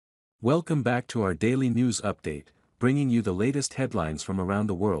Welcome back to our daily news update, bringing you the latest headlines from around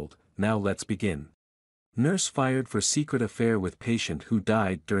the world. Now let's begin. Nurse fired for secret affair with patient who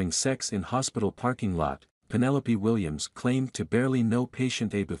died during sex in hospital parking lot. Penelope Williams claimed to barely know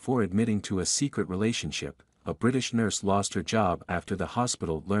patient A before admitting to a secret relationship. A British nurse lost her job after the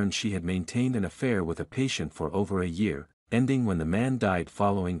hospital learned she had maintained an affair with a patient for over a year, ending when the man died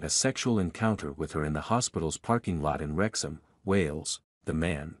following a sexual encounter with her in the hospital's parking lot in Wrexham, Wales. The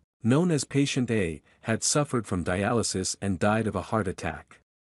man, known as Patient A, had suffered from dialysis and died of a heart attack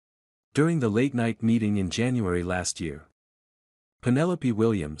during the late-night meeting in January last year. Penelope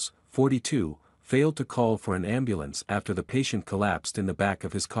Williams, 42, failed to call for an ambulance after the patient collapsed in the back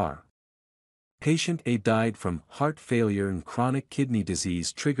of his car. Patient A died from heart failure and chronic kidney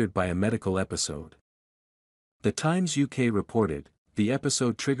disease triggered by a medical episode. The Times UK reported, the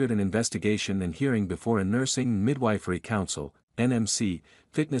episode triggered an investigation and hearing before a Nursing and Midwifery Council, NMC,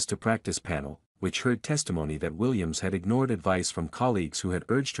 Fitness to Practice panel, which heard testimony that Williams had ignored advice from colleagues who had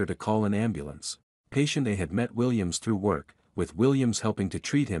urged her to call an ambulance. Patient A had met Williams through work, with Williams helping to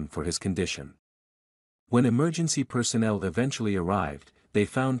treat him for his condition. When emergency personnel eventually arrived, they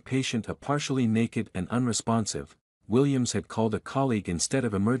found patient A partially naked and unresponsive. Williams had called a colleague instead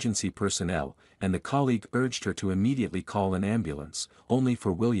of emergency personnel, and the colleague urged her to immediately call an ambulance, only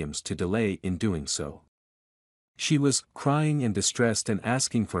for Williams to delay in doing so. She was crying and distressed and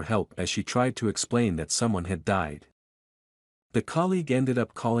asking for help as she tried to explain that someone had died. The colleague ended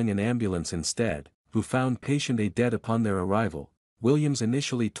up calling an ambulance instead, who found patient A dead upon their arrival. Williams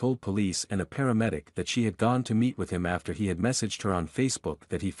initially told police and a paramedic that she had gone to meet with him after he had messaged her on Facebook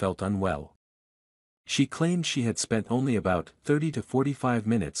that he felt unwell. She claimed she had spent only about 30 to 45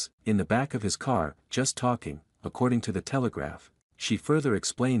 minutes in the back of his car, just talking. According to the Telegraph, she further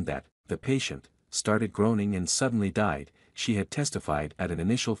explained that the patient started groaning and suddenly died. She had testified at an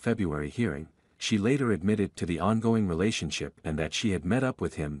initial February hearing. She later admitted to the ongoing relationship and that she had met up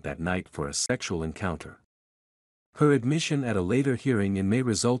with him that night for a sexual encounter. Her admission at a later hearing in May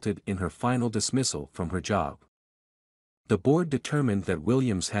resulted in her final dismissal from her job. The board determined that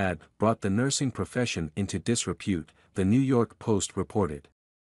Williams had brought the nursing profession into disrepute, the New York Post reported.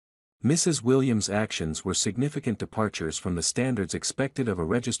 Mrs. Williams' actions were significant departures from the standards expected of a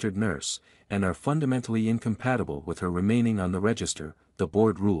registered nurse, and are fundamentally incompatible with her remaining on the register, the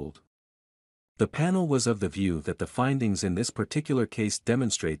board ruled. The panel was of the view that the findings in this particular case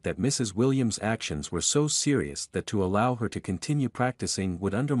demonstrate that Mrs. Williams' actions were so serious that to allow her to continue practicing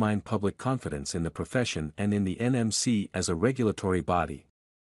would undermine public confidence in the profession and in the NMC as a regulatory body.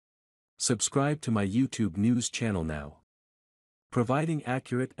 Subscribe to my YouTube news channel now, providing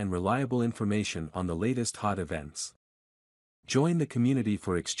accurate and reliable information on the latest hot events. Join the community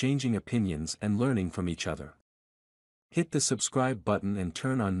for exchanging opinions and learning from each other. Hit the subscribe button and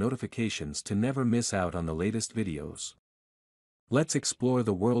turn on notifications to never miss out on the latest videos. Let's explore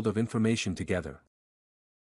the world of information together.